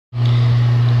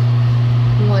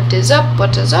What is up?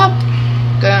 What is up?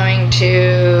 Going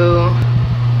to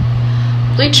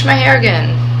bleach my hair again.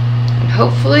 And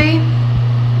hopefully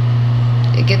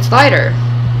it gets lighter.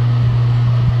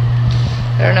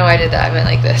 I don't know why I did that. I meant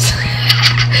like this.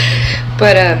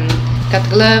 But got the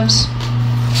gloves.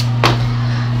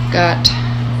 Got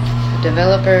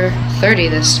Developer 30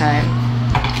 this time.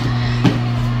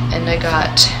 And I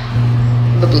got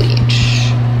the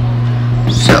bleach.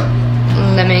 So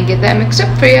let me get that mixed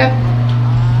up for you.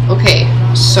 Okay,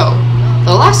 so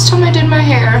the last time I did my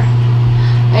hair,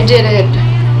 I did it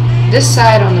this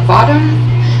side on the bottom,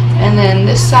 and then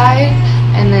this side,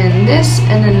 and then this,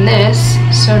 and then this.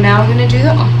 So now I'm gonna do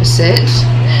the opposite.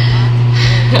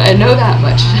 I know that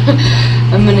much.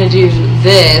 I'm gonna do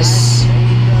this,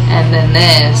 and then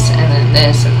this, and then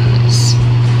this, and then this.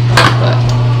 But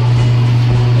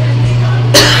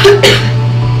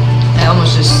I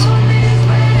almost just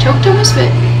choked on my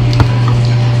spit.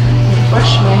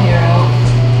 Brush my hair out.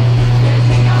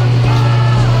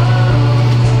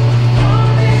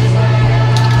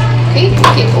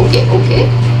 Okay.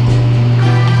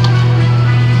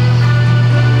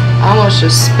 I almost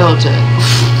just spilled it.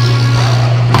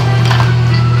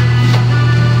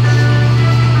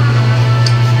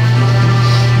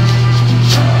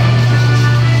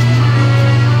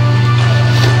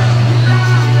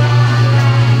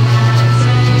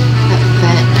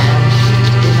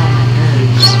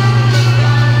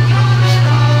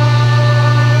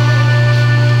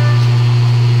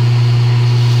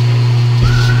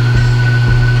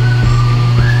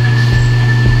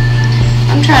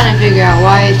 Trying to figure out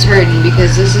why it's hurting,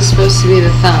 because this is supposed to be the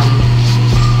thumb.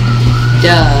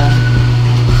 Duh.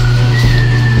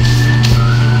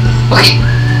 Okay.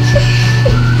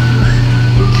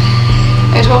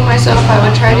 I told myself I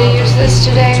would try to use this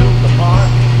today,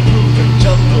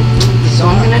 so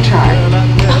I'm gonna try.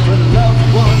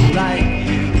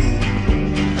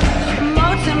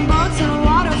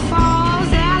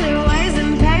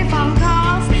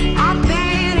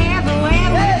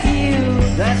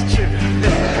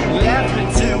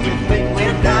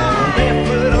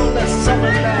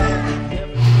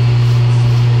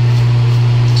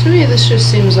 To me, this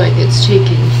just seems like it's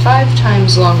taking 5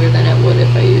 times longer than it would if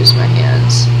I used my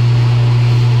hands.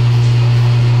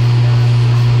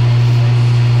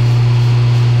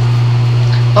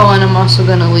 Oh, and I'm also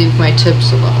going to leave my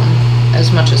tips alone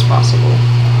as much as possible.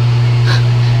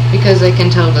 Because I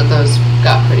can tell that those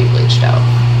got pretty bleached out.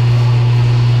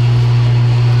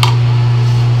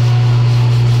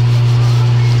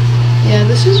 Yeah,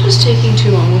 this is just taking too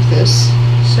long with this.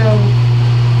 So,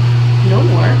 no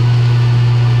more.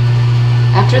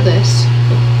 After this.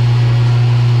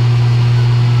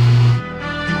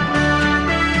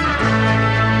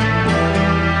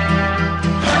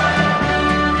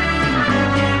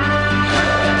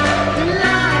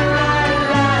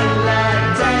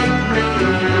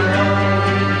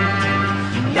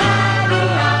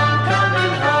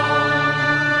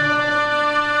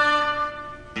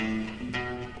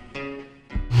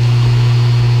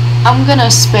 I'm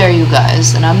gonna spare you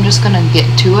guys, and I'm just gonna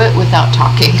get to it without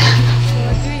talking.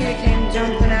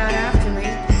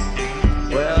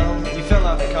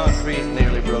 And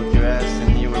nearly broke your ass,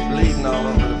 and you were bleeding all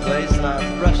over the place, and I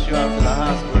rushed you out to the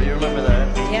hospital. You remember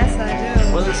that? Yes, I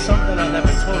do. Well, there's something I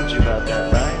never told you about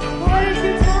that, right? What did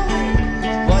you tell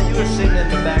me? While you were sitting in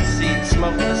the back seat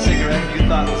smoking a cigarette you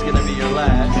thought was going to be your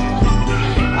last,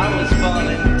 I was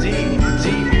falling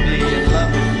deeply in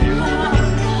love with you,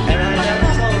 and I never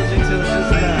told you till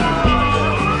just now.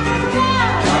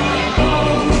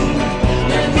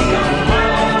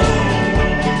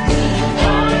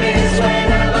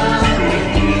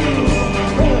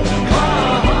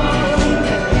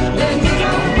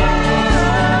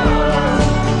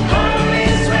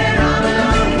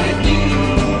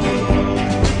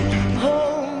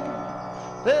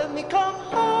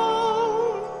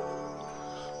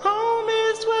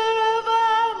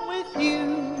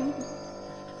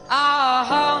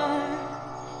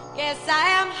 Yes, I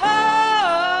am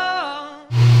home.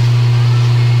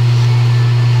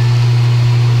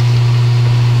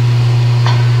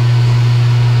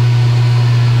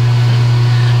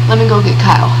 Let me go get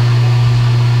Kyle.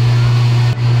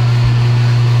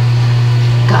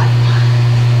 Got him.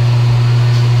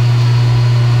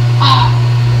 Oh.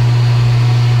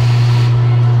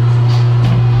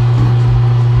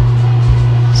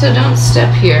 So don't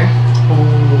step here.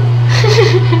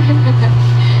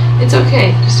 It's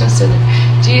okay, just don't sit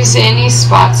there. Do you see any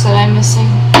spots that I'm missing?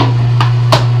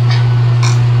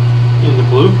 In the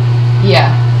blue?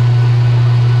 Yeah.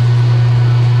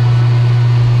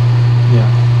 Yeah.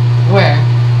 Where?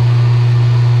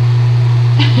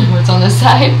 What's on this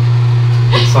side?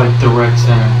 It's like direct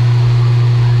center.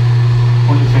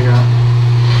 Point your finger out.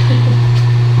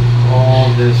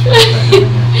 All this right here.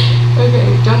 Okay,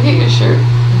 don't get your shirt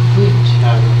bleach.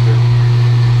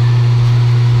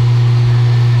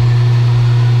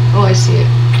 Oh, I see it.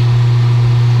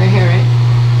 Right here, right?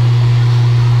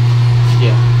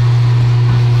 Yeah.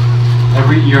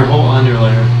 Your whole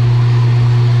underlayer.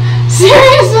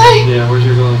 Seriously? Yeah, where's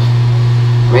your gloves?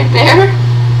 Right there?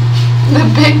 The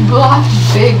big box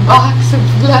of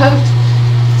gloves.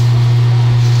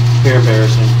 You're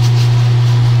embarrassing.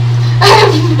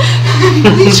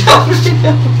 Bleach over it.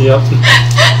 Yep.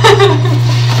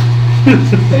 I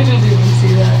didn't even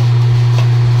see that.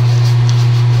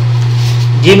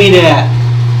 Give me that.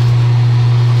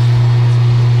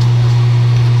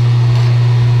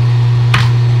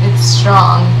 It's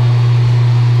strong.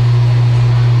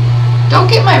 Don't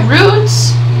get my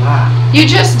roots. Nah. You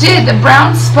just did the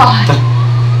brown spot.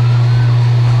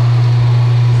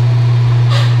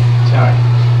 Sorry.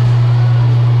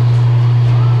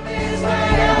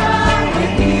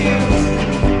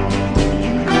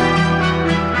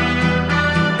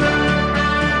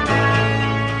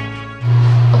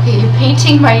 Okay, you're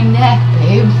painting my neck,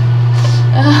 babe.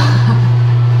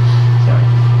 Sorry.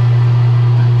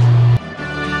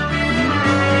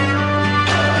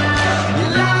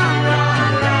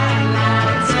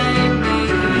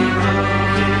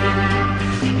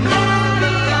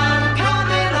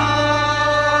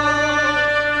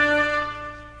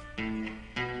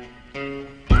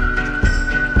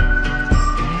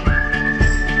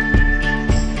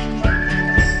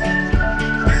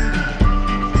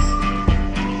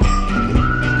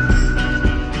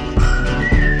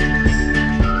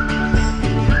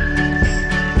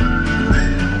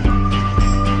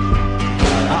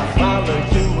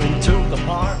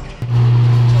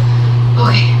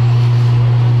 Okay.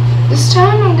 This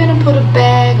time I'm gonna put a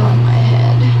bag on my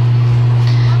head.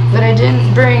 But I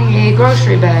didn't bring a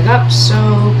grocery bag up, so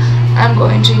I'm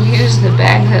going to use the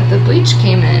bag that the bleach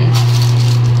came in.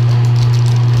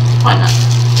 Why not?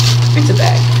 It's a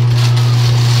bag.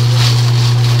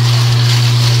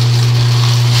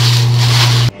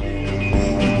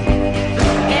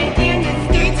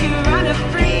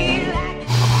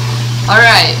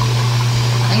 Alright.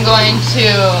 I'm going to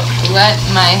let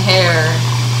my hair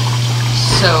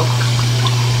soak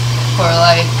for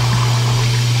like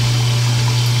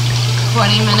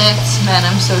 20 minutes. Man,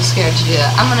 I'm so scared to do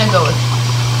that. I'm gonna go with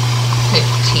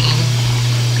 15.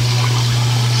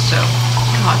 So,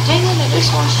 oh dang it, I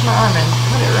just washed my arm and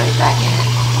put it right back in it.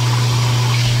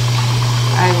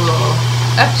 I will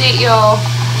update y'all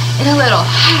in a little.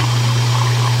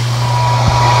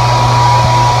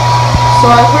 So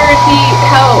I heard heat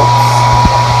helps.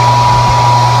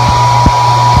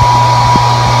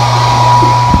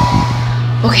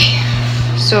 Okay,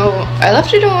 so I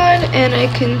left it on and I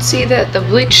can see that the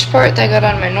bleached part that I got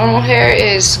on my normal hair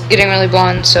is getting really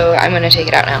blonde, so I'm gonna take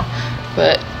it out now.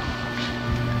 But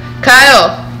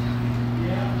Kyle,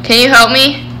 can you help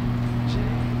me?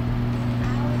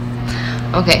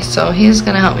 Okay, so he's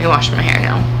gonna help me wash my hair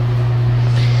now.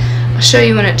 I'll show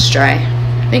you when it's dry.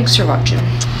 Thanks for watching.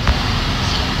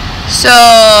 So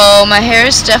my hair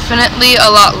is definitely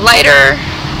a lot lighter.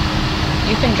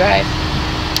 You can drive.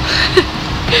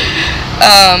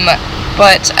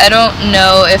 But I don't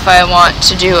know if I want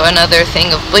to do another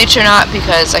thing of bleach or not,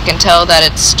 because I can tell that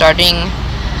it's starting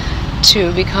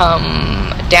to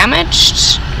become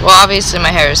damaged. Well, obviously my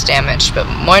hair is damaged, but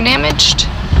more damaged.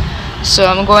 So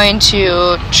I'm going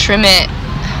to trim it,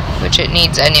 which it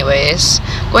needs anyways.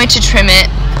 I'm going to trim it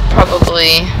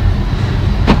probably.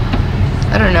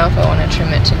 I don't know if I want to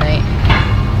trim it tonight.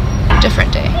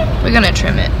 Different day. We're gonna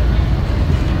trim it.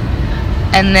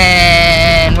 And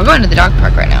then we're going to the dog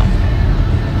park right now.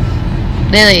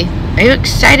 Lily, are you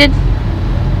excited?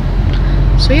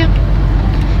 So yeah,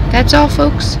 that's all,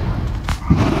 folks.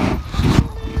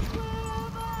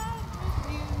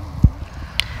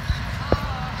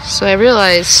 So I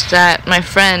realized that my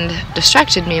friend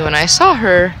distracted me when I saw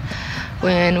her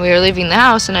when we were leaving the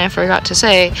house, and I forgot to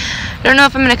say, I don't know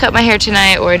if I'm going to cut my hair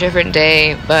tonight or a different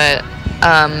day, but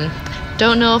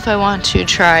don't know if I want to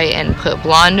try and put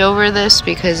blonde over this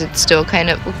because it's still kind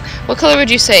of, what color would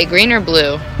you say, green or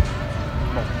blue?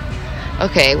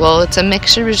 Okay, well it's a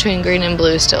mixture between green and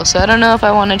blue still, so I don't know if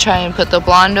I want to try and put the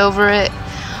blonde over it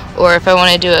or if I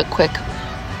want to do a quick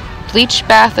bleach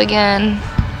bath again.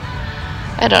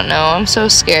 I don't know, I'm so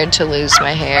scared to lose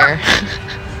my hair.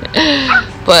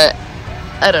 But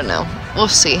I don't know, we'll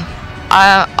see.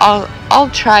 I'll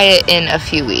try it in a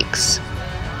few weeks.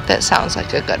 That sounds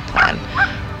like a good plan.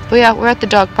 But yeah, we're at the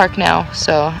dog park now,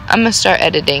 so I'm gonna start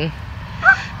editing.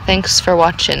 Thanks for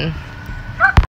watching.